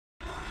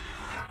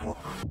Hello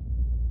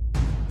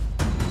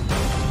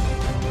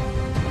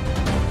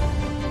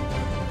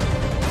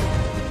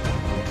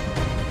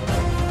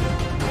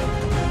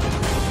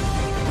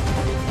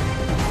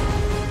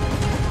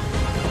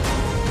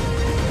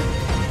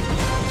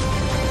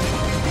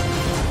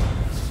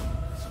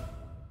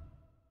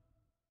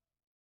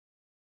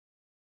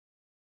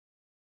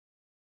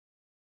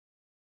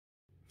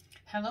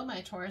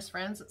my Taurus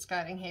friends, it's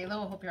Guiding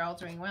Halo. I hope you're all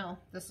doing well.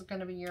 This is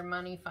going to be your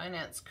money,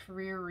 finance,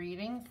 career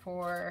reading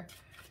for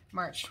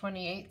March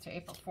 28th to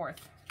April 4th.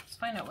 Let's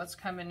find out what's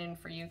coming in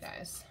for you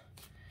guys.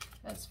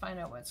 Let's find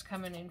out what's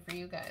coming in for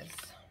you guys.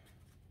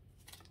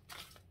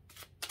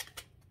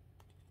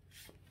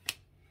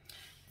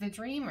 The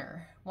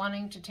dreamer,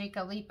 wanting to take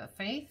a leap of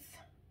faith,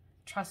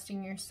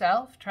 trusting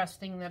yourself,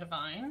 trusting the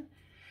divine.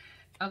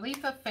 A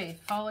leap of faith.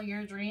 Follow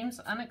your dreams.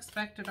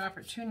 Unexpected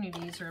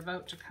opportunities are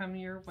about to come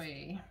your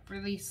way.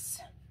 Release.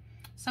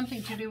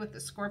 Something to do with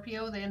the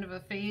Scorpio, the end of a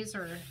phase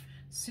or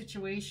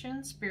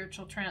situation.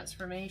 Spiritual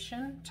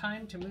transformation.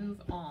 Time to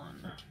move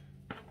on.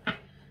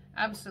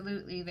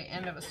 Absolutely the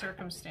end of a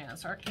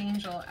circumstance.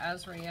 Archangel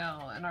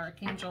Azrael and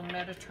Archangel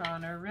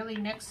Metatron are really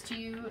next to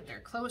you. They're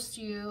close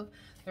to you.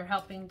 They're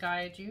helping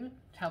guide you,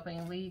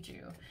 helping lead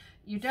you.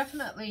 You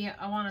definitely,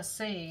 I want to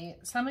say,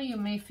 some of you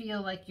may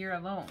feel like you're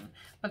alone,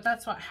 but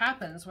that's what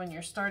happens when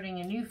you're starting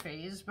a new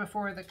phase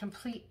before the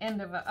complete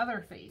end of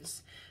another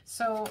phase.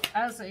 So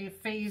as a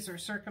phase or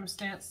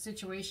circumstance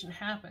situation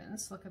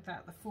happens, look at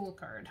that, the Fool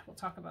card. We'll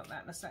talk about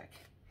that in a sec.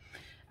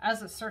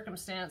 As a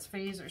circumstance,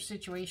 phase, or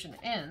situation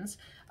ends,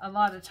 a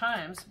lot of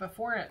times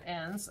before it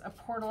ends, a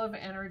portal of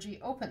energy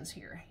opens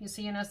here. You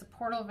see, and as the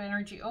portal of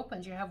energy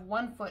opens, you have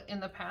 1 foot in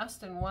the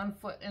past and 1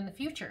 foot in the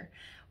future,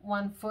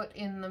 1 foot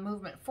in the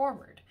movement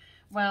forward.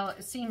 Well,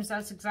 it seems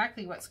that's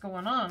exactly what's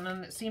going on,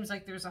 and it seems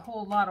like there's a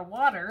whole lot of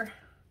water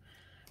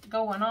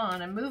going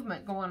on and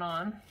movement going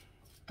on.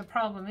 The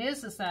problem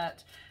is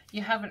that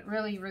you haven't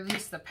really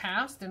released the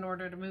past in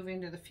order to move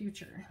into the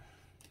future.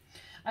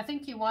 I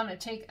think you want to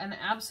take an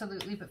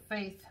absolute leap of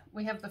faith.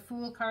 We have the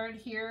Fool card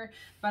here,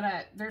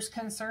 but there's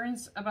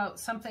concerns about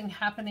something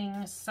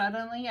happening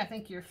suddenly. I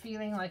think you're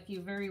feeling like you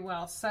very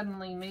well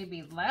suddenly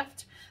maybe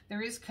left.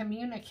 There is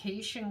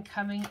communication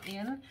coming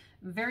in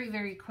very,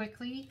 very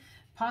quickly,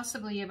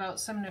 possibly about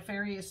some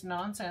nefarious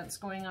nonsense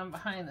going on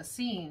behind the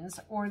scenes,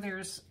 or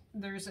there's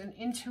an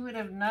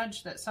intuitive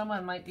nudge that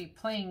someone might be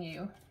playing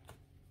you.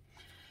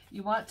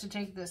 You want to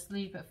take this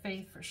leap of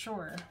faith for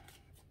sure.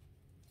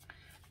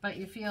 But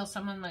you feel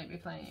someone might be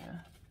playing you.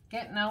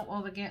 Getting out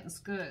while the getting's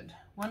good.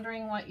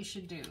 Wondering what you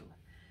should do.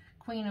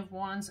 Queen of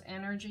Wands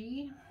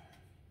energy.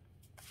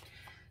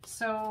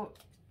 So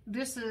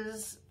this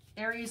is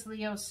Aries,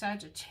 Leo,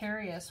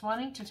 Sagittarius.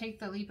 Wanting to take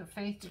the leap of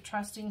faith to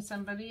trusting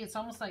somebody. It's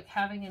almost like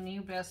having a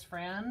new best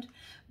friend.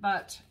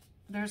 But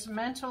there's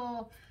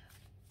mental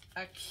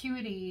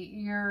acuity,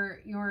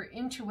 your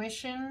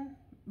intuition,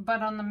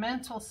 but on the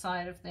mental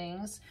side of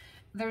things,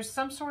 there's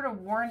some sort of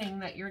warning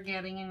that you're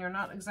getting and you're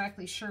not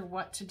exactly sure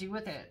what to do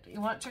with it.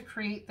 You want to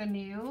create the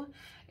new.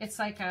 It's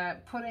like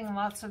putting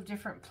lots of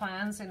different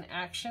plans in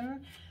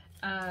action.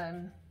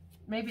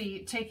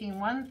 Maybe taking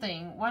one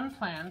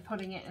plan,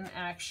 putting it in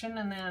action,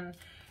 and then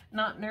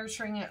not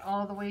nurturing it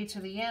all the way to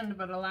the end,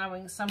 but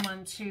allowing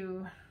someone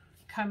to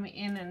come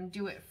in and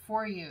do it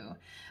for you.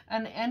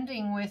 An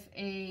ending with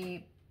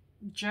a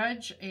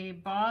judge, a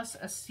boss,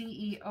 a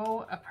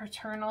CEO, a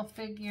paternal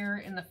figure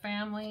in the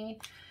family,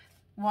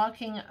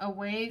 walking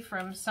away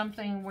from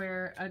something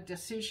where a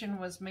decision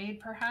was made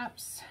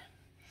perhaps.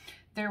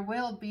 There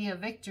will be a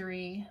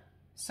victory.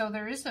 So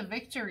there is a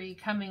victory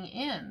coming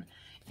in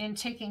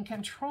taking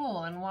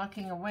control and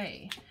walking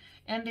away.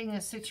 Ending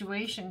a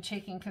situation,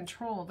 taking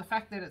control. The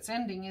fact that it's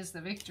ending is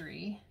the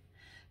victory.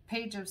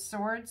 Page of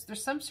Swords.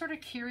 There's some sort of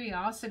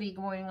curiosity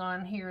going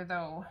on here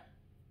though.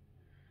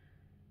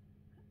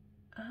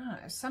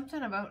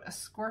 Something about a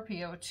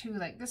Scorpio too,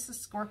 like this is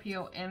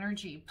Scorpio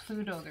energy,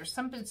 Pluto. There's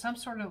some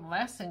sort of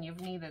lesson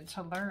you've needed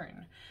to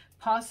learn,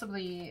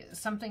 possibly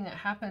something that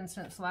happened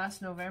since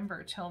last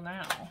November till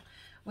now.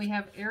 We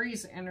have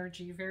Aries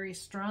energy very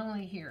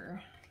strongly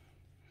here.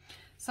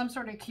 Some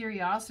sort of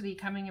curiosity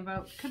coming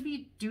about, could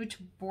be due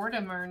to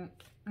boredom or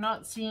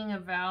not seeing a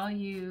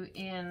value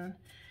in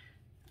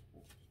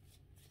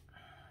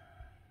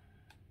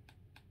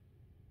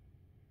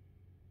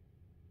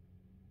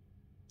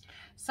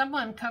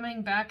someone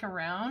coming back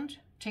around,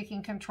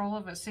 taking control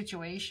of a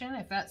situation.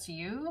 If that's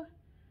you,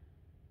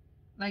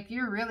 like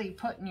you're really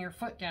putting your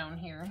foot down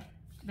here.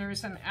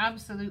 There's an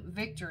absolute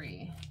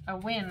victory, a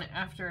win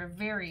after a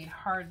very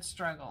hard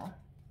struggle.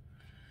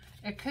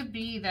 It could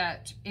be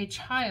that a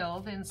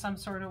child in some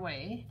sort of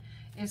way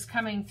is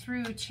coming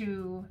through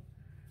to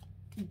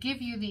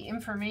give you the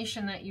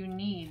information that you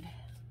need.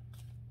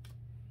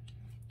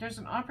 There's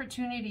an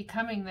opportunity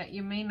coming that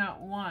you may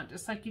not want.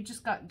 It's like you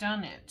just got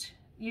done it.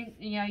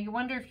 You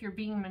wonder if you're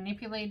being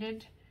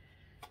manipulated.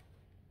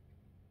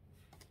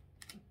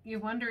 You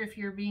wonder if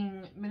you're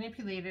being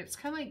manipulated. It's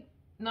kind of like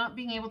not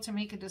being able to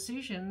make a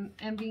decision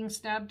and being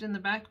stabbed in the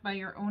back by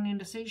your own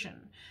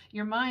indecision.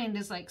 Your mind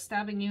is like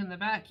stabbing you in the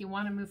back. You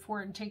want to move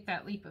forward and take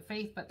that leap of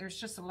faith, but there's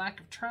just a lack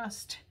of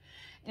trust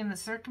in the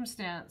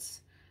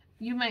circumstance.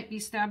 You might be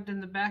stabbed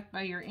in the back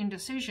by your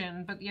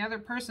indecision, but the other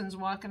person's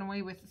walking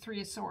away with the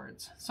 3 of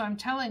Swords. So I'm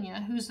telling you,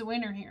 who's the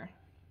winner here?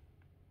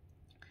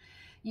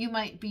 You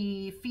might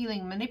be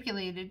feeling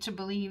manipulated to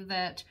believe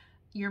that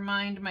your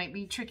mind might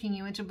be tricking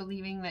you into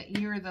believing that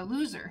you're the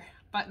loser.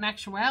 But in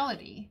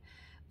actuality,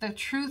 the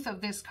truth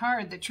of this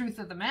card, the truth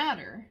of the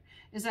matter,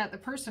 is that the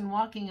person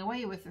walking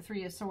away with the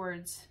 3 of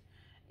Swords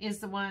is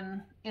the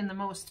one in the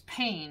most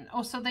pain.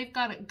 Oh, so they've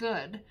got it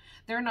good.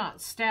 They're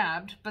not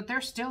stabbed, but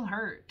they're still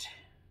hurt.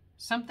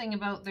 Something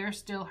about they're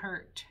still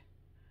hurt.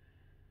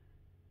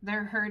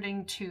 They're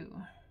hurting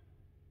too.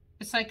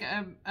 It's like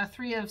a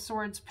 3 of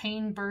Swords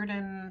pain,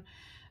 burden,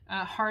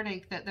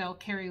 heartache that they'll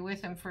carry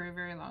with them for a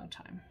very long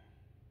time.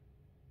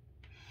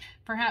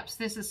 Perhaps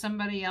this is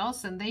somebody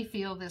else and they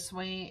feel this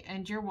way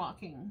and you're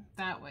walking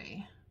that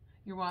way.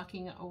 You're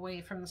walking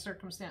away from the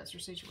circumstance or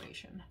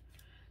situation.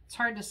 It's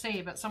hard to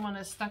say, but someone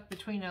is stuck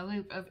between a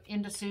loop of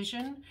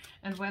indecision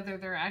and whether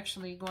they're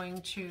actually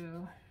going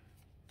to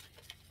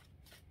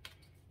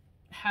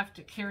have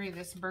to carry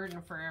this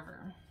burden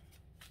forever.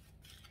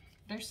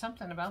 There's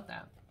something about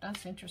that.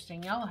 That's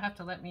interesting. Y'all have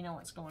to let me know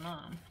what's going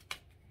on.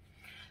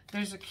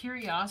 There's a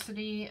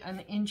curiosity,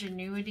 an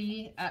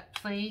ingenuity at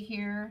play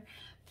here.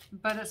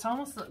 But it's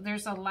almost,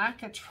 there's a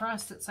lack of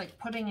trust. It's like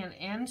putting an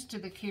end to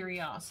the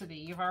curiosity.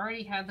 You've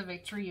already had the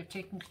victory. You've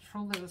taken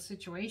control of the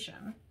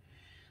situation.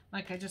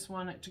 Like, I just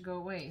want it to go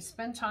away.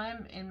 Spend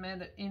time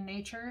in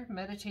nature,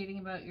 meditating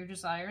about your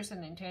desires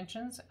and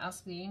intentions.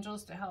 Ask the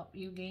angels to help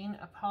you gain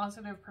a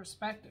positive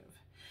perspective.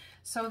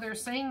 So they're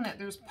saying that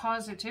there's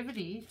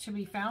positivity to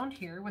be found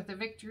here with a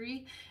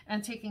victory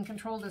and taking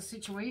control of the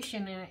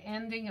situation and an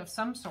ending of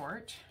some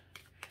sort.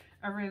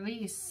 A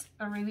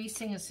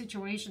releasing a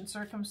situation,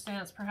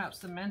 circumstance, perhaps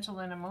the mental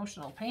and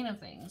emotional pain of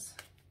things.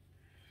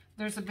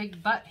 There's a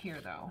big but here,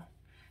 though.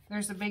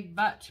 There's a big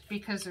but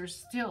because there's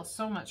still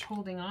so much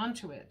holding on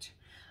to it.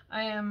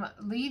 I am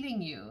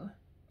leading you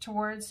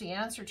towards the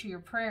answer to your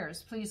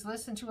prayers. Please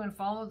listen to and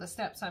follow the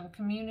steps I'm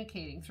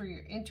communicating through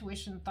your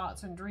intuition,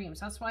 thoughts, and dreams.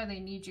 That's why they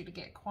need you to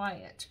get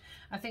quiet.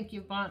 I think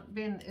you've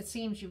been, it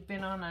seems you've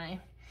been on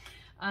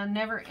a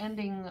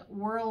never-ending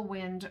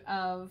whirlwind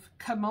of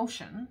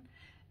commotion.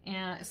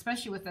 And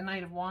especially with the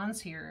Knight of Wands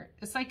here,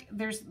 it's like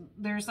there's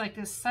like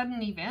this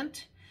sudden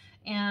event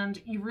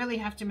and you really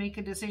have to make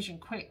a decision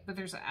quick, but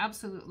there's an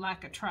absolute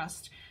lack of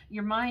trust.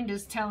 Your mind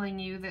is telling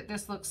you that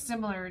this looks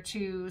similar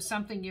to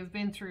something you've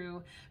been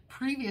through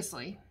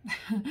previously.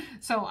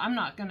 So I'm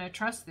not going to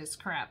trust this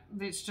crap.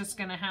 It's just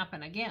going to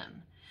happen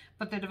again.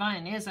 But the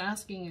divine is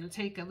asking you to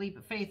take a leap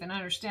of faith and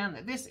understand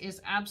that this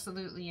is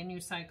absolutely a new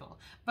cycle.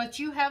 But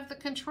you have the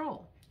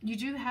control. You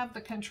do have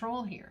the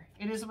control here.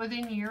 It is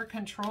within your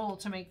control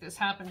to make this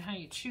happen how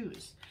you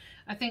choose.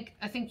 I think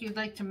you'd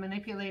like to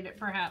manipulate it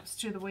perhaps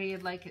to the way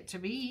you'd like it to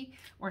be,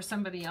 or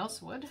somebody else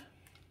would.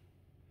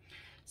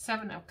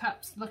 7 of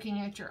Cups, looking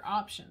at your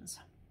options.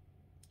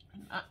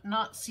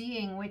 Not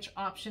seeing which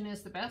option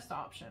is the best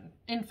option.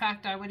 In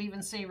fact, I would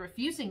even say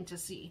refusing to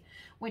see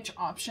which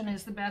option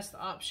is the best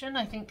option.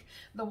 I think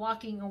the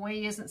walking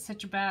away isn't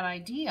such a bad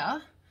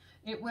idea.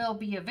 It will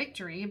be a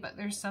victory, but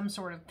there's some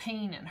sort of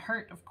pain and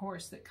hurt, of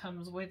course, that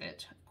comes with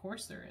it. Of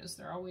course there is.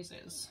 There always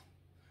is.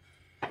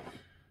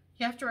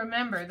 You have to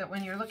remember that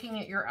when you're looking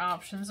at your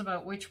options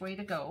about which way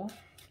to go,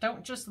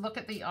 don't just look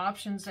at the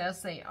options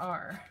as they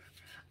are.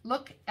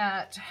 Look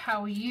at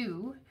how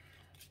you,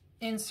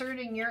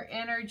 inserting your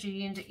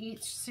energy into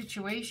each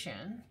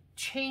situation,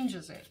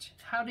 changes it.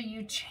 How do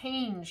you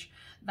change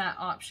that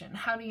option?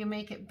 How do you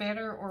make it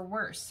better or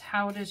worse?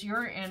 How does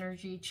your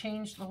energy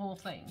change the whole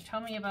thing? Tell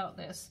me about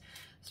this.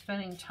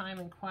 Spending time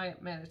in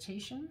quiet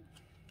meditation.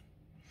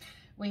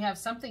 We have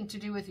something to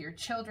do with your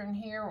children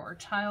here or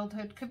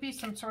childhood. Could be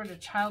some sort of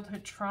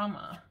childhood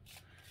trauma.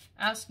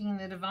 Asking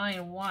the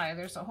divine why.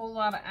 There's a whole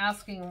lot of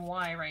asking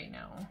why right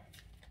now.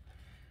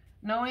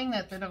 Knowing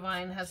that the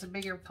divine has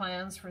bigger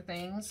plans for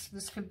things.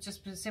 This could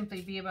just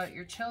simply be about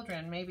your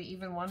children. Maybe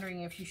even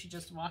wondering if you should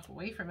just walk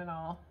away from it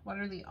all. What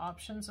are the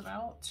options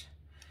about?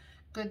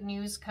 Good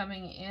news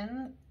coming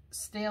in.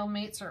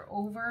 Stalemates are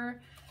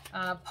over.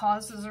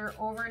 Pauses are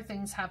over.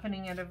 Things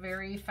happening at a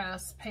very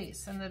fast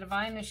pace. And the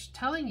divine is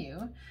telling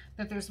you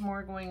that there's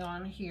more going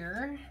on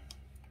here.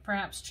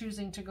 Perhaps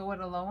choosing to go it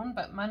alone.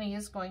 But money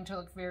is going to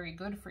look very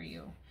good for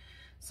you.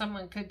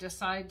 Someone could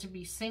decide to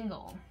be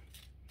single.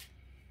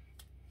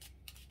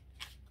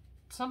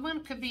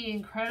 Someone could be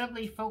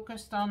incredibly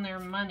focused on their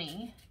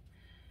money,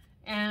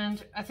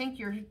 and I think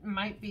you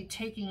might be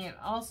taking it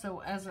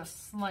also as a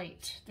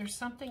slight. There's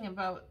something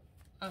about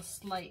a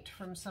slight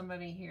from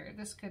somebody here.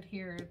 This could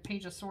here,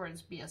 Page of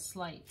Swords, be a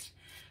slight.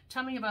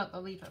 Tell me about the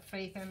leap of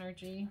faith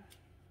energy.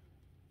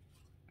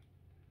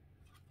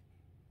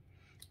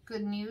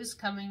 Good news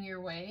coming your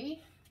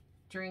way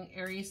during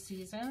Aries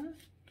season.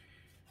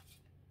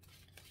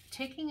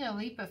 Taking a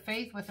leap of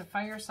faith with a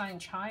fire sign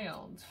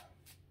child.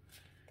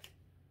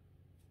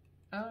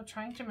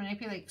 trying to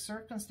manipulate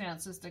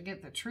circumstances to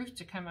get the truth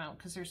to come out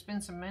because there's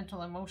been some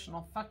mental,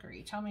 emotional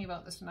fuckery. Tell me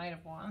about this Knight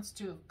of Wands.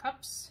 Two of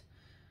Cups.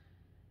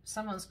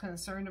 Someone's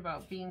concerned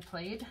about being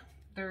played.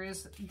 There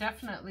is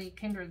definitely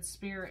kindred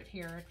spirit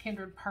here,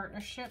 kindred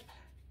partnership,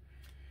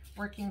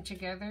 working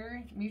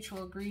together,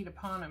 mutual agreed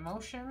upon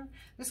emotion.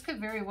 This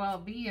could very well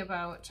be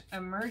about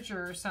a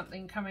merger or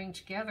something coming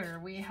together.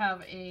 We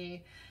have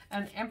an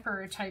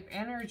emperor type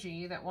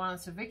energy that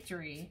wants a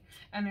victory,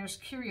 and there's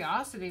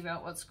curiosity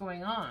about what's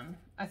going on.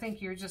 I think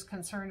you're just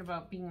concerned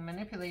about being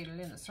manipulated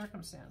in the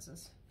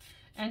circumstances.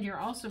 And you're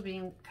also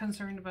being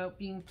concerned about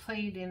being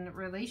played in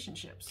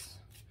relationships.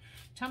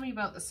 Tell me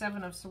about the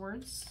Seven of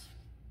Swords.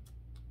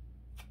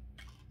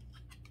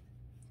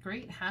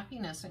 Great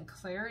happiness and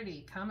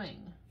clarity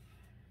coming.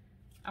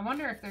 I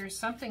wonder if there's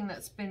something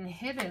that's been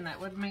hidden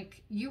that would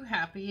make you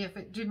happy if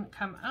it didn't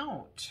come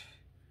out.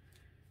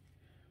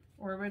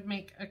 Or would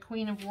make a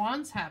Queen of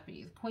Wands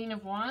happy. The Queen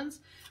of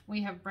Wands,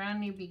 we have brand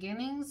new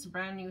beginnings,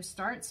 brand new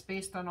starts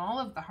based on all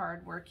of the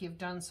hard work you've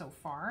done so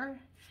far.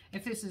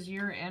 If this is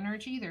your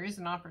energy, there is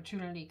an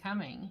opportunity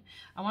coming.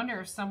 I wonder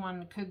if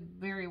someone could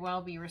very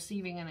well be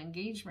receiving an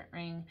engagement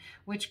ring,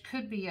 which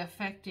could be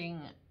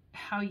affecting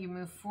how you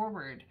move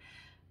forward.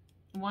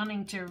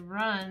 Wanting to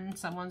run,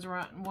 someone's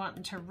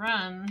wanting to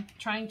run,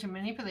 trying to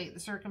manipulate the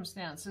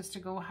circumstances to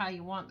go how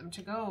you want them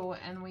to go,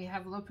 and we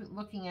have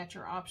looking at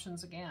your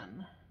options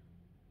again.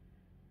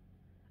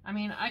 I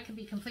mean, I could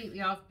be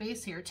completely off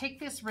base here. Take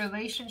this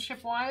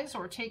relationship-wise,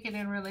 or take it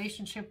in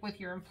relationship with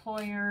your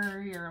employer,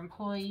 your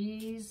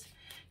employees.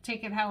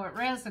 Take it how it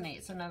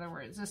resonates, in other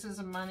words. This is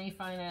a money,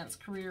 finance,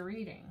 career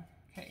reading.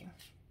 Okay.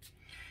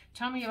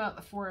 Tell me about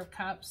the Four of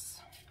Cups.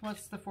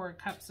 What's the Four of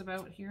Cups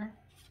about here?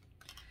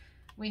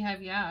 We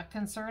have, yeah,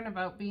 concern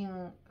about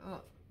being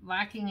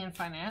lacking in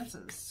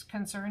finances.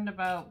 Concerned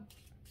about,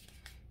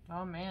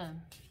 oh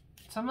man,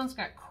 someone's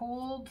got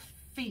cold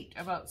feet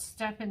about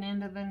stepping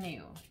into the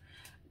new.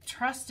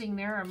 Trusting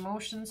their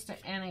emotions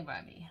to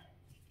anybody.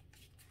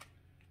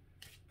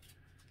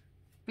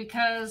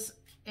 Because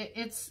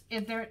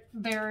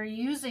they're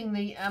using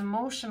the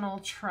emotional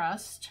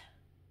trust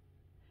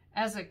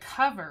as a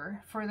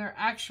cover for their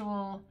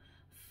actual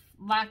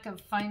lack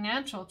of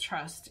financial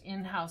trust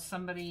in how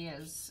somebody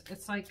is.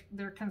 It's like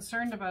they're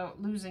concerned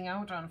about losing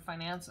out on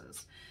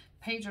finances.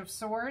 Page of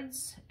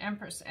Swords,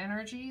 Empress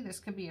energy. This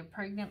could be a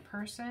pregnant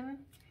person.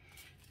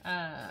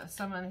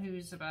 Someone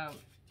who's about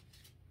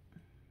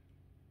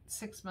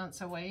 6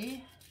 months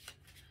away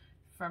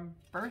from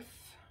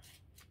birth.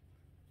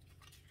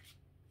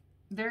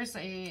 There's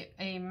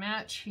a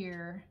match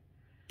here,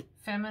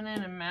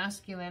 feminine and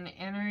masculine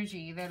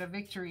energy, that a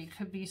victory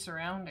could be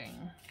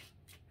surrounding.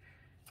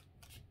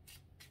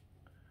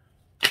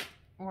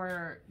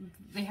 Or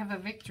they have a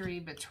victory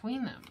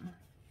between them.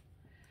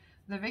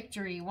 The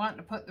victory, you want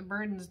to put the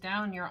burdens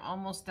down, you're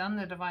almost done.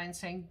 The divine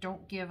saying,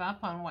 don't give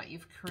up on what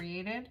you've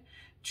created.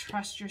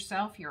 Trust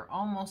yourself, you're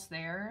almost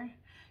there.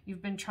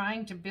 You've been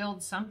trying to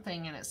build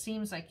something, and it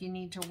seems like you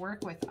need to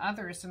work with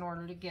others in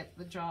order to get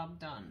the job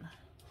done.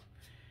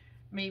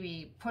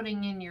 Maybe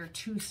putting in your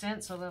 2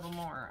 cents a little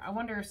more. I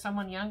wonder if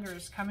someone younger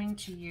is coming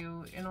to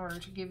you in order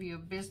to give you a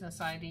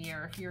business idea,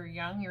 or if you're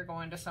young, you're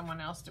going to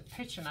someone else to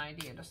pitch an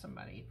idea to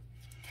somebody.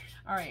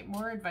 All right,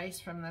 more advice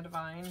from the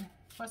divine.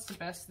 What's the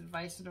best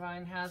advice the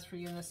divine has for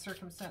you in this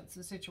circumstance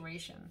and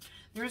situation?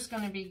 There's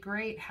going to be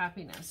great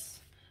happiness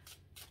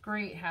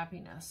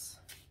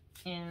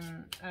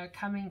in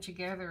coming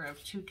together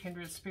of two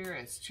kindred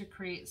spirits to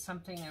create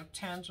something of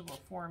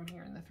tangible form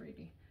here in the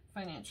 3D,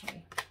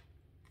 financially.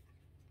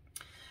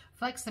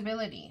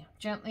 Flexibility.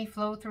 Gently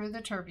flow through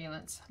the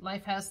turbulence.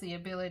 Life has the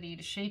ability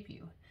to shape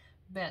you.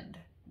 Bend,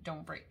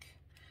 don't break.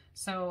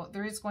 So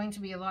there is going to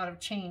be a lot of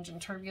change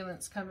and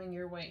turbulence coming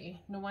your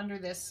way. No wonder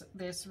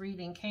this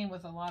reading came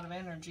with a lot of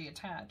energy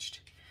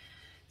attached.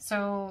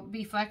 So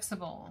be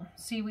flexible.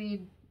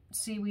 Seaweed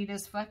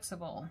is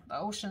flexible. The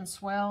ocean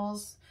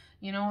swells.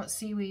 You know,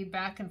 seaweed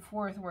back and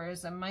forth,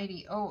 whereas a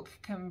mighty oak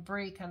can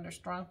break under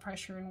strong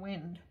pressure and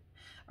wind.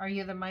 Are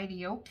you the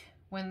mighty oak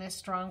when this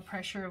strong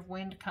pressure of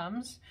wind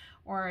comes?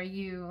 Or are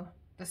you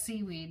the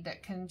seaweed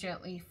that can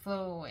gently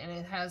flow, and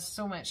it has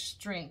so much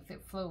strength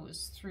it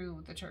flows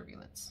through the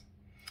turbulence?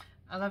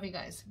 I love you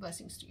guys.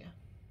 Blessings to you.